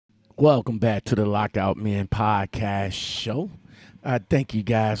Welcome back to the Lockoutmen Podcast show. I thank you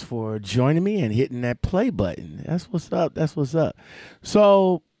guys for joining me and hitting that play button. That's what's up. That's what's up.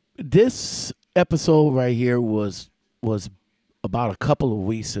 So this episode right here was about a couple of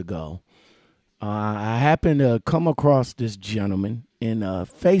weeks ago. I happened to come across this gentleman in a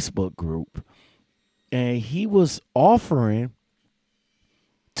Facebook group, and he was offering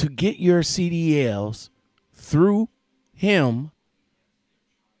to get your CDLs through him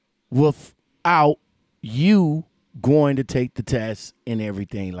without you going to take the test and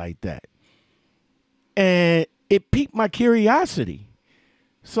everything like that. And it piqued my curiosity.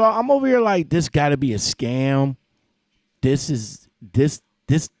 So I'm over here like, this got to be a scam. This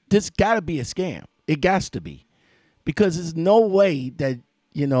got to be a scam. It got to be. Because there's no way that,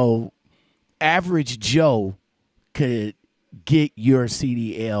 average Joe could get your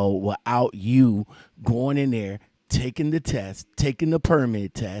CDL without you going in there, taking the test, taking the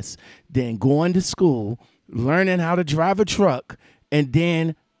permit test, then going to school, learning how to drive a truck, and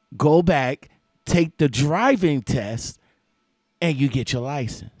then go back, take the driving test, and you get your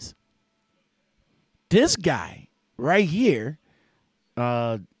license. This guy right here,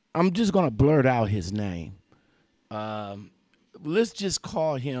 I'm just going to blurt out his name. Let's just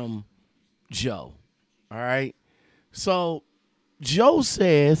call him Joe, all right? So Joe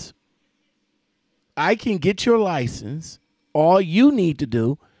says, I can get your license. All you need to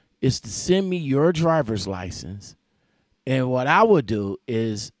do is to send me your driver's license. And what I would do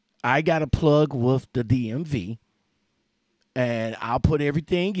is I got to plug with the DMV, and I'll put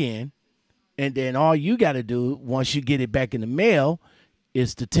everything in. And then all you got to do once you get it back in the mail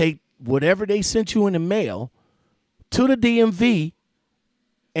is to take whatever they sent you in the mail to the DMV,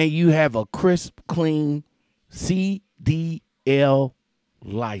 and you have a crisp, clean CDL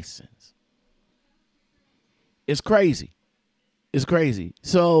license. It's crazy. It's crazy.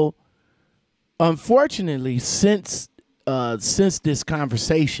 So, unfortunately, since this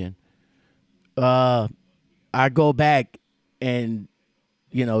conversation, I go back and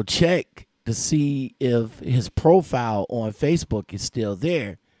check to see if his profile on Facebook is still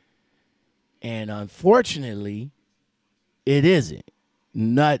there, and unfortunately, it isn't.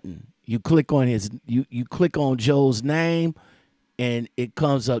 Nothing. You click on you click on Joe's name, and it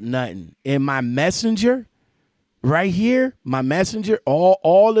comes up nothing. In my messenger. Right here, my messenger,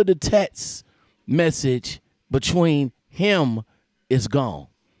 all of the text message between him is gone.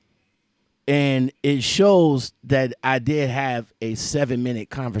 And it shows that I did have a 7-minute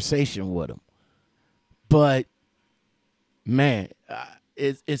conversation with him. But, man,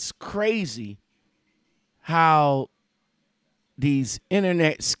 it's crazy how these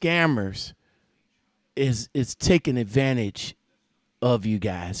internet scammers is taking advantage of you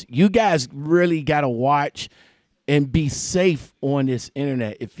guys. You guys really got to watch and be safe on this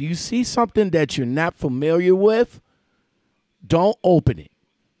internet. If you see something that you're not familiar with, don't open it.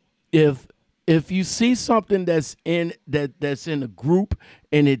 If you see something that's in a group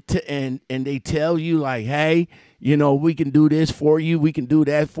and they tell you like, hey, we can do this for you, we can do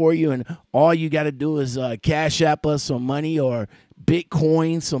that for you, and all you got to do is cash app us some money or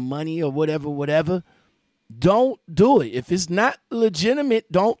Bitcoin some money or whatever. Don't do it. If it's not legitimate,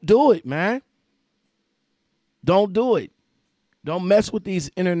 don't do it, man. Don't do it. Don't mess with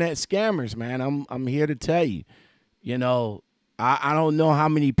these internet scammers, man. I'm here to tell you. I don't know how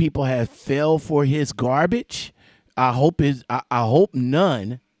many people have fell for his garbage. I hope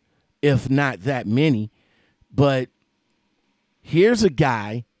none, if not that many. But here's a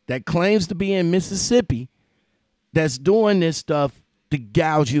guy that claims to be in Mississippi that's doing this stuff to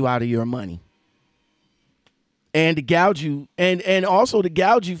gouge you out of your money. And to gouge you, and also to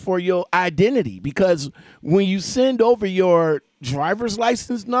gouge you for your identity. Because when you send over your driver's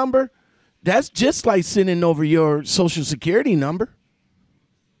license number, that's just like sending over your social security number.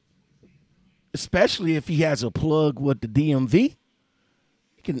 Especially if he has a plug with the DMV.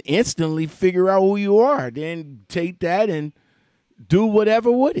 He can instantly figure out who you are. Then take that and do whatever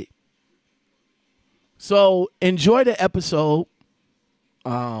with it. So enjoy the episode.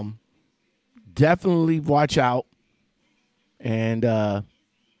 Definitely watch out, and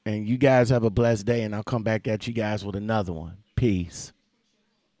you guys have a blessed day, and I'll come back at you guys with another one. Peace.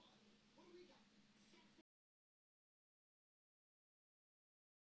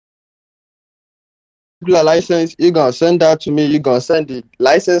 License, you're gonna send that to me, you're gonna send the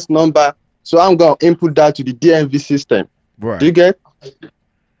license number, so I'm gonna input that to the DMV system. Right. Do you get?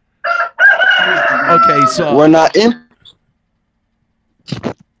 Okay, so when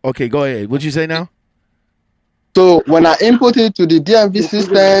okay, go ahead. What'd you say now? So when I input it to the DMV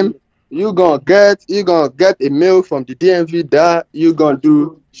system, you gonna get a mail from the DMV that you gonna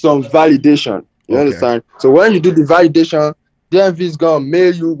do some validation. You Okay. understand? So when you do the validation, DMV is gonna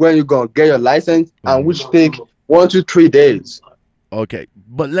mail you when you gonna get your license, and which take 1 to 3 days. Okay,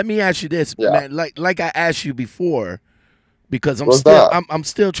 but let me ask you this, Yeah. man. Like I asked you before, because What's that? I'm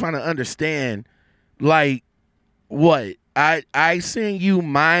still trying to understand, like, what I send you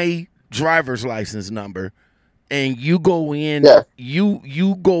my driver's license number, and you go in, Yeah.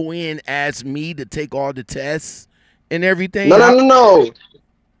 you go in as me to take all the tests and everything. No.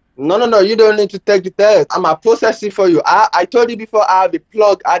 You don't need to take the test. I'm a process it for you. I told you before, I have the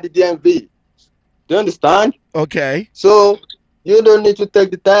plug at the DMV. Do you understand? Okay. So you don't need to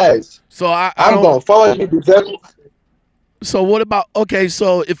take the test. So I I'm don't. gonna forward you the vehicle. So what about, okay,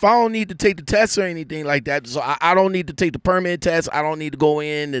 so if I don't need to take the test or anything like that, so I don't need to take the permit test, I don't need to go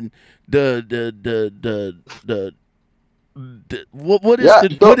in and what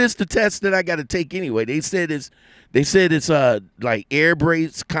is the test that I got to take anyway? They said it's like air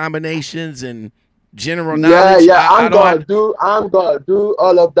brakes combinations and general knowledge. Yeah. I'm gonna do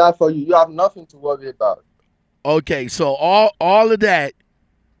all of that for you. You have nothing to worry about. Okay, so all of that,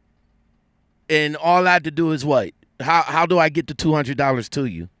 and all I have to do is what? How do I get the $200 to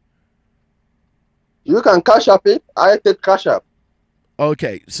you? You can cash up it. I take cash up.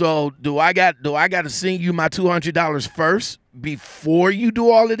 Okay, so do I got to send you my $200 first before you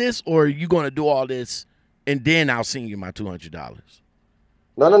do all of this, or are you gonna do all this and then I'll send you my $200?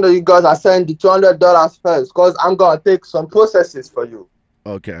 No. You guys are sending the $200 first, because I'm gonna take some processes for you.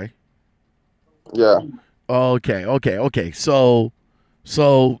 Okay. Yeah. Okay.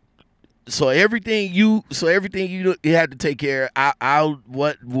 So everything you had to take care of, I'll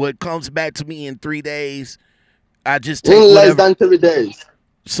what comes back to me in 3 days, I just take in whatever. less than 3 days.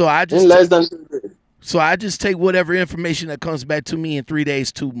 So I just in less than 3 days. So I just take whatever information that comes back to me in 3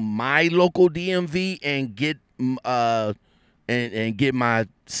 days to my local DMV and get and get my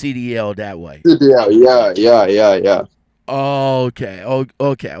CDL that way. CDL, yeah.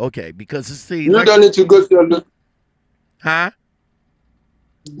 Okay. Because see, you don't need to go to your look. Huh?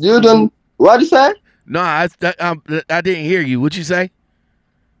 You don't. What you say? No, I didn't hear you. What'd you say?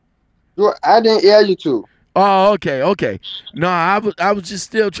 I didn't hear you too. Oh, okay. No, I was just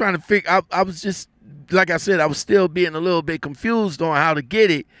still trying to figure. I was just, like I said, I was still being a little bit confused on how to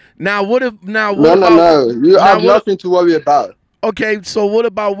get it. Now, what if now? What No. You have nothing to worry about. Okay, so what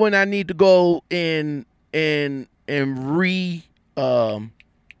about when I need to go and re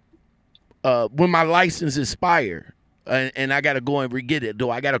when my license expire and I got to go and re-get it? Do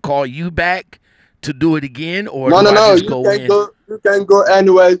I got to call you back to do it again, or no? I just You go can in? You can go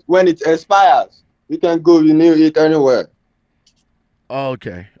anywhere when it expires. You can go renew it anywhere.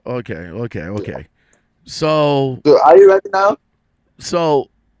 Okay. So are you ready now? So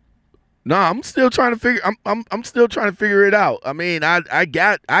no, I'm still trying to figure. I'm still trying to figure it out. I mean, I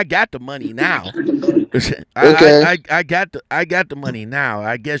got the money now. Okay. I got the money now.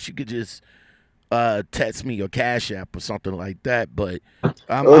 I guess you could just text me your Cash App or something like that. But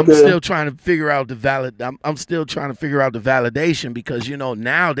I'm still trying to figure out the I'm still trying to figure out the validation, because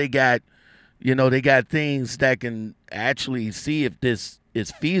now they got things that can actually see if this is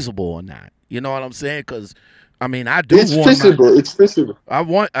feasible or not. You know what I'm saying? Because I mean, It's feasible.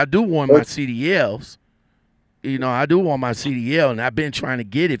 I do want my CDLs. I do want my CDL, and I've been trying to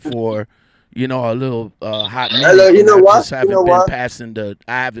get it for, a little hot minute. Hello, you know what? Just haven't been passing the.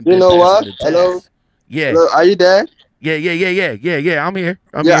 I haven't You been know passing what? the test. Hello. Yeah. Hello, are you there? Yeah. I'm here.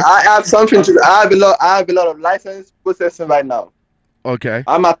 I have something to. I have a lot of license processing right now. Okay.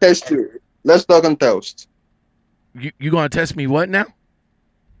 I'm a test you. Let's talk on test. You gonna test me what now?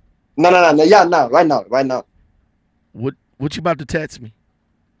 No. Yeah, now, right now. What you about to text me?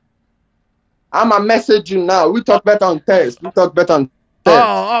 I'm a message you now. We talk better on test.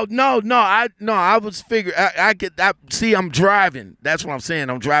 Oh no! I was figuring I could. See, I'm driving. That's what I'm saying.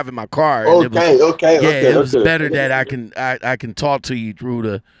 I'm driving my car. Okay. It was better that I can talk to you through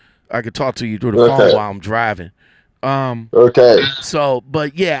the. I can talk to you through the phone while I'm driving. Okay. So,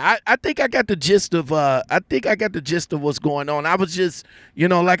 but yeah, I think I got the gist of what's going on. I was just,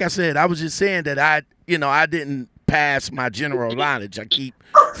 like I said, I was just saying that I didn't pass my general knowledge. I keep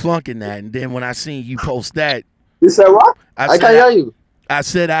flunking that, and then when I seen you post that, you said what? I can't hear you. I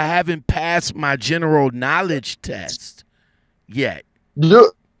said I haven't passed my general knowledge test yet.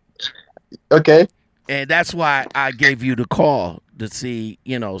 Okay. And that's why I gave you the call to see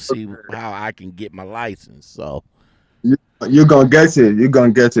how I can get my license. So you're gonna get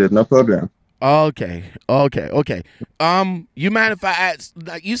it. No problem. Okay. You mind if I ask?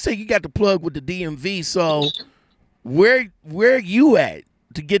 Like, you say you got the plug with the DMV, so where you at?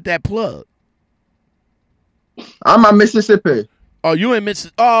 to get that plug? I'm a Mississippi. Oh, you in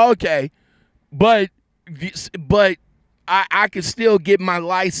Mississippi? Oh, okay. But I can still get my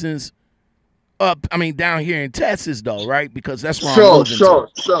license up. I mean, down here in Texas, though, right? Because that's where I'm moving to.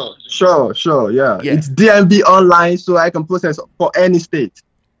 Sure. Yeah. Yeah. It's DMV online, so I can process for any state.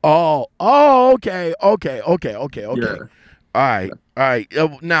 Oh, okay. Yeah. All right.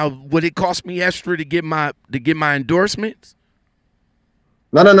 Now, would it cost me extra to get my endorsements?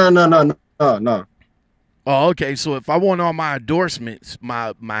 No. Oh, okay. So if I want all my endorsements,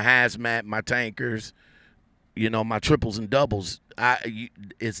 my hazmat, my tankers, my triples and doubles,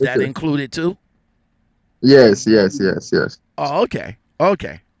 is that included too? Yes. Oh, okay. All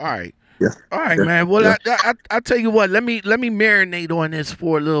right. Yeah. All right, Yeah. man. Well, Yeah. I tell you what. Let me marinate on this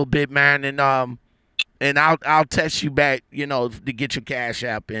for a little bit, man, and I'll text you back, to get your cash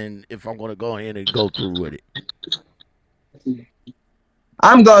app and if I'm gonna go ahead and go through with it.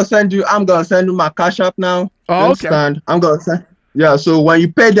 I'm gonna send you my cash app now. Oh, okay. Understand? I'm gonna send. Yeah. So when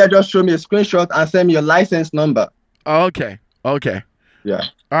you pay there, just show me a screenshot and send me your license number. Oh, okay. Yeah.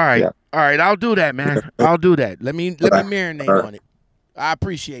 All right. Yeah. All right. I'll do that, man. I'll do that. Let me marinate All right. on it. I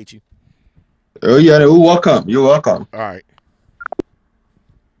appreciate you. Oh yeah. You're welcome. All right.